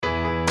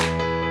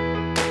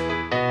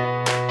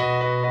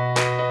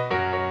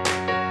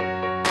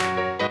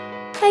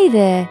Hey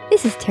there,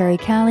 this is Terry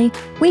Cowley,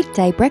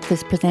 weekday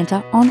breakfast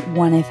presenter on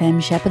 1FM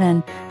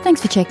Shepparton.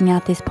 Thanks for checking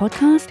out this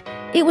podcast.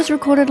 It was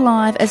recorded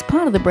live as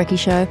part of The Brekkie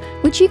Show,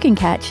 which you can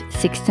catch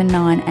 6 to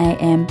 9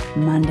 a.m.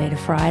 Monday to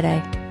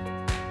Friday.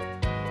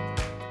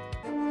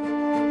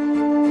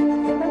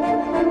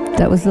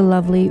 That was the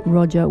lovely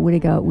Roger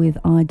Whittaker with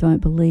I Don't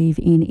Believe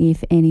in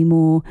If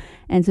Anymore.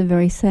 And some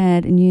very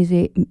sad news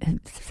we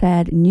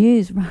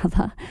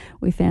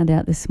found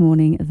out this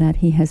morning that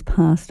he has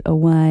passed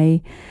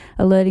away.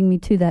 Alerting me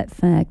to that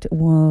fact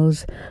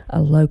was a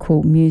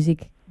local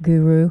music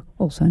guru,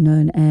 also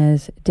known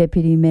as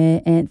Deputy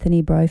Mayor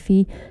Anthony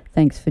Brophy.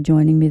 Thanks for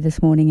joining me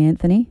this morning,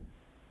 Anthony.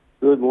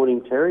 Good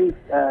morning, Terry.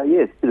 It's a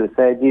bit of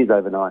sad news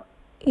overnight.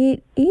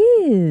 It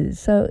is.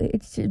 So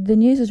the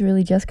news has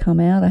really just come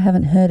out. I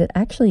haven't heard it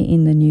actually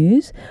in the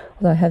news,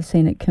 although I have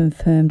seen it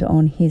confirmed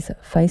on his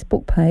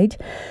Facebook page.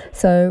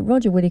 So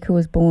Roger Whittaker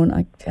was born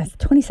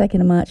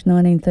 22nd of March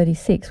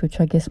 1936, which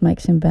I guess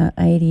makes him about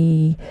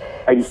 87.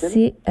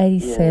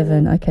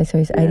 Yeah. Okay, so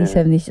he's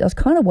 87. I was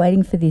kind of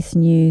waiting for this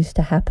news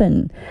to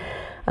happen.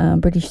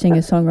 British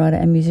singer,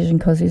 songwriter and musician,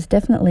 because he's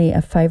definitely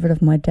a favourite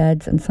of my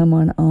dad's and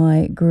someone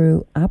I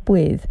grew up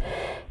with.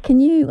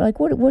 Can you,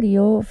 what are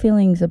your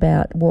feelings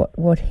about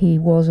what he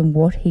was and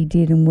what he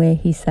did and where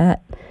he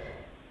sat?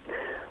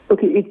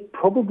 Look, it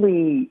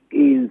probably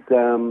is,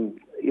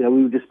 we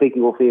were just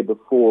speaking off air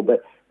before,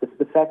 but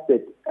the fact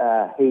that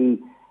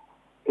he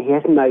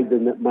hasn't made the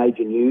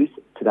major news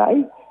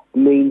today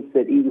means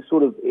that he was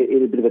sort of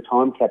in a bit of a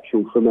time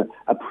capsule from a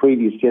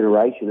previous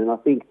generation. And I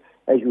think,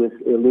 as you were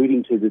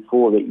alluding to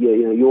before, that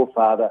your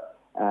father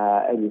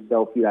and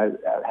yourself,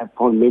 have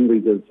fond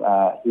memories of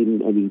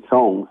him and his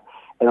songs,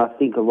 and I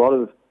think a lot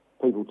of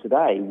people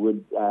today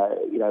would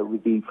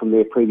be from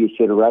their previous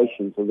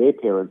generations, and their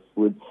parents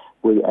would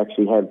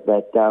actually have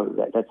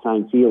that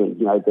same feeling,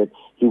 that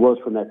he was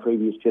from that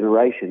previous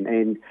generation.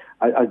 And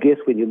I guess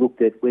when you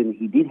looked at when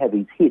he did have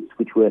his hits,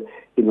 which were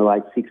in the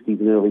late 60s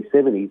and early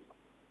 70s,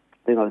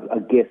 then I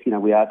guess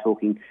we are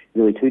talking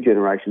nearly two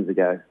generations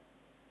ago.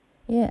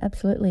 Yeah,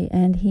 absolutely.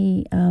 And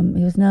he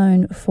was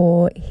known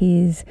for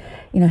his,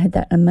 had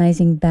that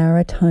amazing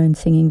baritone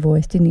singing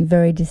voice, didn't he?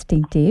 Very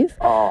distinctive.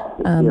 Oh,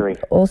 very.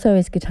 Also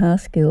his guitar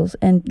skills.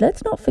 And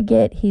let's not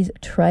forget his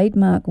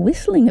trademark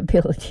whistling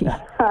ability.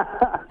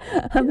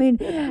 I mean,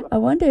 I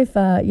wonder if,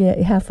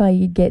 how far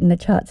you'd get in the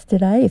charts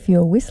today if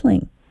you're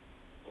whistling.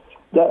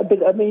 No,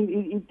 but I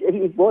mean,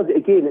 it was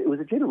a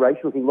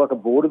generational thing, like a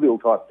vaudeville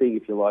type thing,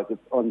 if you like,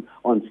 on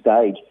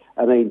stage.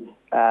 I mean,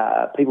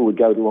 people would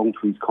go along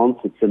to his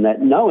concerts and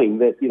that, knowing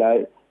that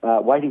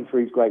waiting for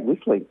his great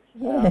whistling,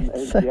 and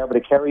to be able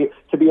to carry a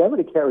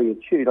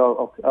tune.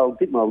 I'll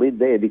dip my lid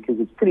there because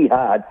it's pretty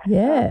hard.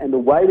 Yeah. And the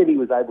way that he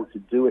was able to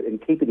do it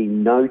and keep it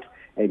in note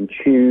and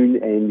tune,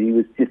 and he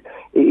was just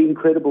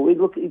incredible.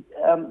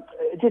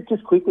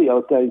 Just quickly, I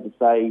was going to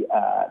say,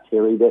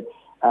 Terry, that.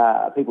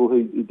 People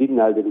who didn't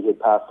know that he had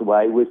passed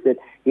away, was that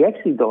he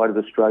actually died of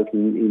a stroke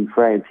in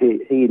France. He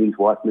and his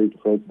wife moved to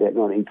France about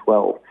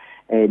 2012,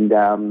 and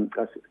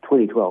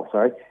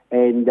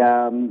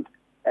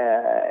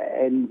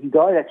he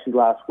died actually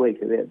last week,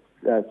 about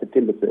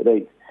September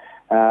 13th.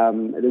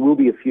 There will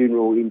be a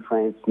funeral in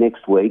France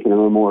next week and a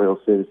memorial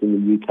service in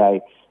the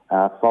UK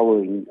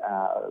following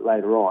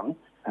later on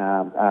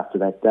after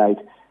that date.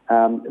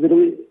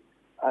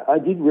 I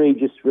did read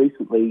just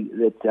recently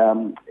that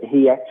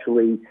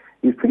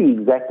he was pretty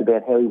exact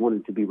about how he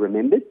wanted to be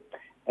remembered.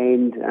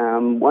 And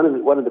one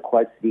of the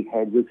quotes that he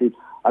had was,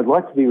 "I'd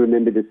like to be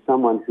remembered as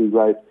someone who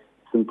wrote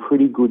some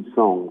pretty good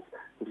songs,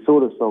 the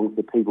sort of songs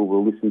that people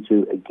will listen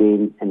to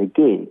again and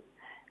again."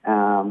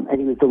 And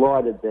he was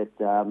delighted that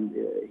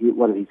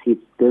one of his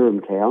hits,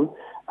 Durham Town,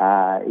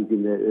 is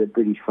in the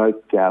British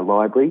Folk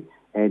Library.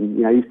 And,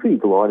 he was pretty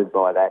delighted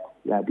by that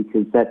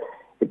because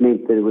it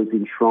meant that it was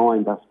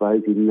enshrined, I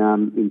suppose,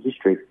 in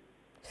history.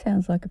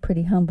 Sounds like a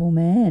pretty humble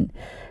man.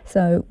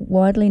 So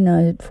widely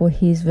known for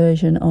his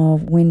version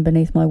of Wind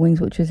Beneath My Wings,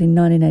 which was in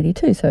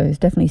 1982. So he's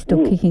definitely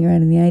still kicking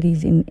around in the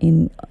 80s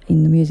in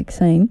the music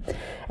scene,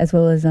 as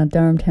well as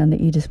Durham Town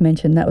that you just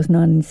mentioned. That was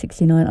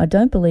 1969. I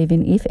Don't Believe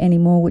in If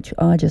Anymore, which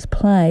I just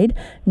played,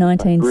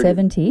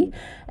 1970.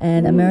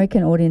 And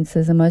American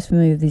audiences are most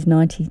familiar with his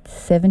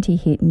 1970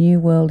 hit New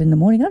World in the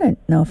Morning. I don't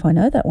know if I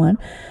know that one.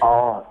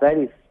 Oh, that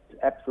is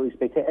absolutely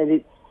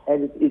spectacular.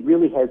 And it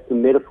really has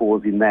some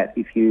metaphors in that.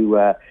 If you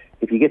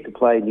get to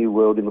play New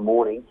World in the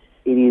Morning,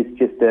 it is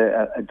just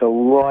a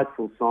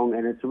delightful song,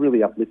 and it's a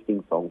really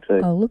uplifting song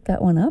too. I'll look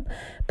that one up.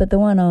 But the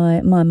one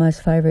my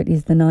most favourite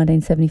is the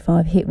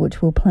 1975 hit,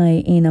 which we'll play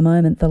in a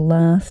moment, The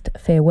Last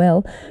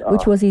Farewell,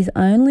 which was his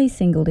only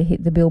single to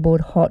hit the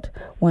Billboard Hot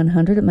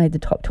 100. It made the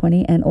top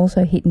 20 and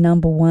also hit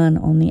number 1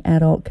 on the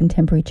adult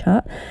contemporary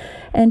chart.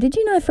 And did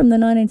you know from the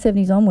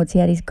 1970s onwards he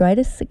had his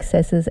greatest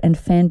successes and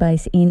fan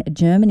base in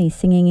Germany,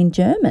 singing in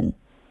German?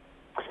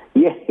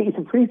 Yeah, he's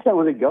a pretty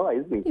talented guy,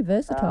 isn't he? Pretty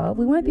versatile.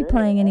 We won't be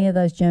playing any of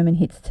those German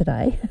hits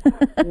today.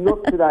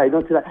 Not today.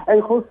 And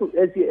of course,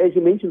 as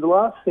you mentioned, The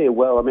Last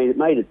Farewell, I mean, it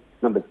made it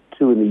number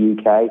 2 in the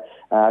UK,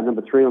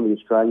 number 3 on the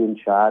Australian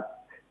chart,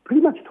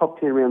 pretty much top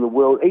 10 around the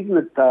world, even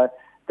at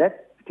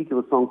that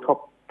particular song,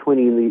 top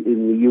 20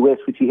 in the US,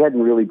 which he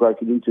hadn't really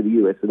broken into the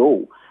US at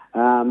all.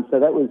 So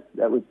that was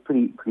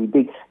pretty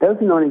big. That was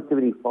in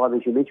 1975,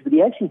 as you mentioned, but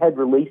he actually had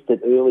released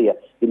it earlier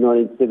in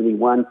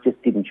 1971,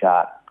 just didn't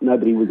chart.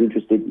 Nobody was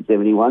interested in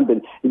 71, but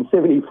in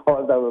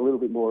 75 they were a little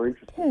bit more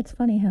interested. Yeah, it's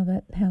funny how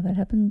that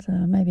happens.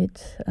 Maybe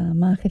it's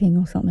marketing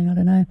or something, I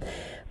don't know.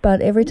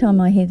 But every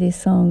time I hear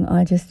this song,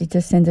 it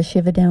just sends a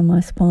shiver down my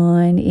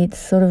spine. It's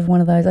sort of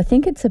one of those, I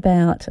think it's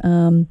about,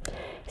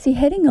 is he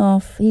heading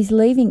off? He's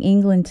leaving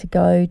England to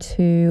go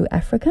to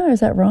Africa,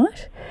 is that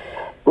right?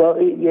 Well,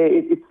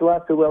 it's the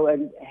last well,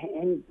 and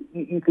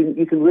you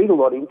can read a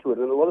lot into it,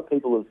 and a lot of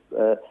people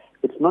have.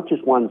 It's not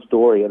just one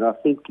story, and I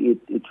think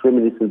it's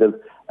reminiscent of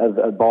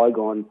a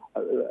bygone,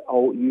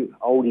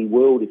 oldie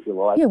world, if you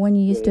like. Yeah, when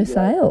you used to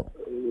sail.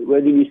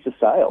 When you used to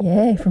sail.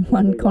 Yeah, from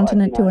one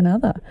continent to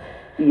another.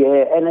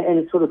 Yeah, and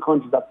it sort of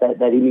conjures up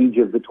that image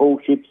of the tall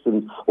ships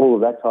and all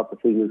of that type of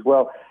thing as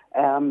well.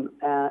 And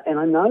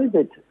I know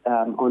that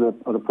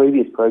on a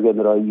previous program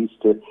that I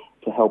used to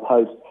help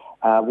host,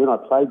 when I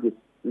played this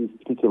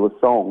particular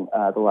song,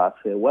 The Last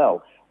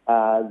Farewell,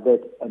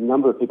 that a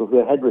number of people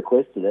who had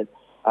requested it,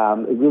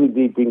 it really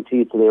did bring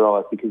tears to their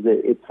eyes because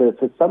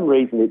for some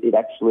reason it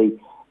actually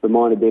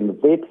reminded them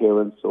of their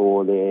parents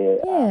or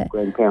their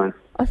grandparents.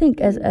 I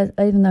think as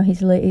even though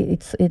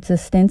it's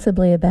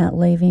ostensibly about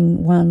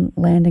leaving one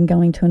land and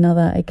going to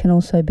another, it can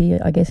also be,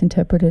 I guess,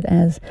 interpreted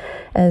as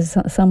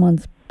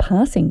someone's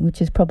passing,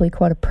 which is probably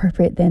quite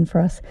appropriate then for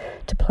us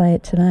to play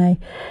it today,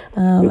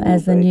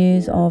 as the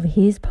news of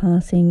his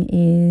passing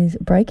is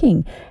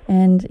breaking.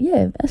 And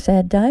yeah, a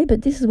sad day,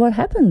 but this is what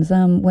happens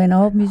when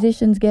old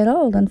musicians get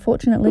old,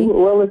 unfortunately.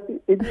 Well,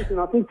 it is, and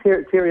I think,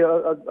 Terry,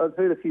 I've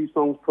heard a few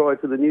songs prior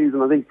to the news,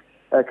 and I think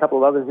a couple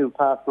of others who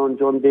passed on,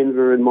 John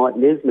Denver and Mike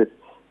Nesmith,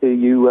 who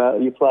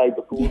you played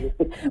before.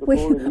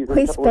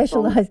 We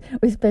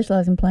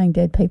specialise in playing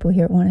dead people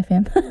here at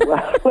 1FM.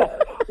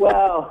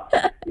 Well,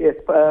 yes,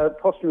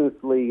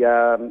 posthumously,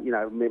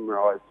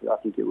 memorised, I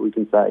think we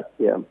can say,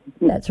 yeah.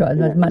 That's right,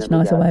 a much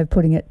nicer way of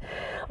putting it.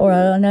 All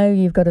right, I know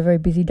you've got a very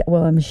busy day.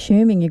 Well, I'm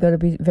assuming you've got a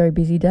very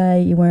busy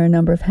day. You wear a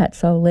number of hats,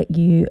 so I'll let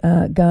you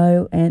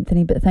go,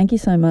 Anthony. But thank you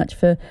so much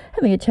for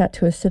having a chat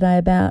to us today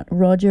about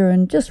Roger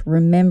and just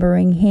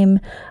remembering him.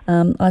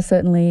 I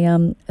certainly,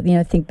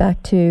 think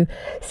back to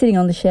sitting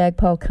on the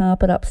shagpole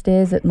carpet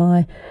upstairs at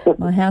my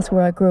house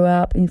where I grew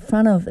up in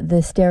front of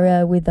the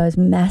stereo with those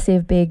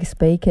massive big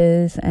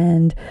speakers,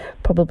 and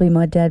probably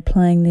my dad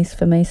playing this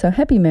for me. So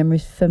happy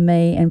memories for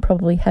me, and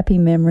probably happy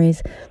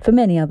memories for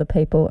many other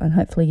people, and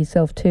hopefully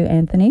yourself too,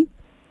 Anthony.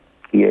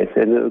 Yes,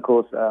 and of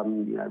course,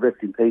 rest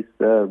in peace,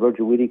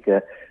 Roger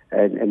Whittaker,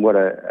 and what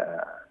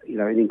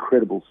an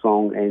incredible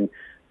song, and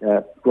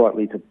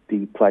rightly to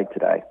be played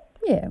today.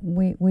 Yeah,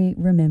 we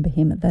remember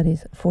him, that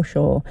is for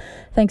sure.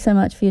 Thanks so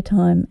much for your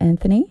time,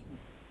 Anthony.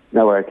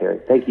 No worries, Terry.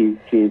 Thank you.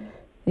 Cheers.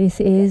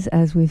 This is,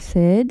 as we've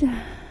said,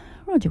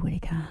 Roger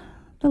Whittaker,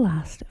 The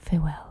Last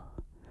Farewell.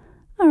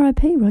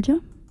 R.I.P. Roger.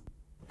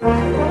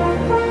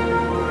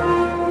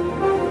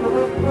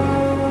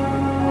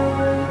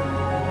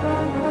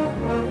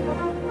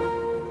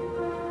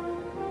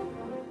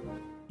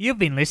 You've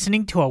been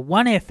listening to a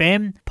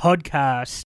 1FM podcast.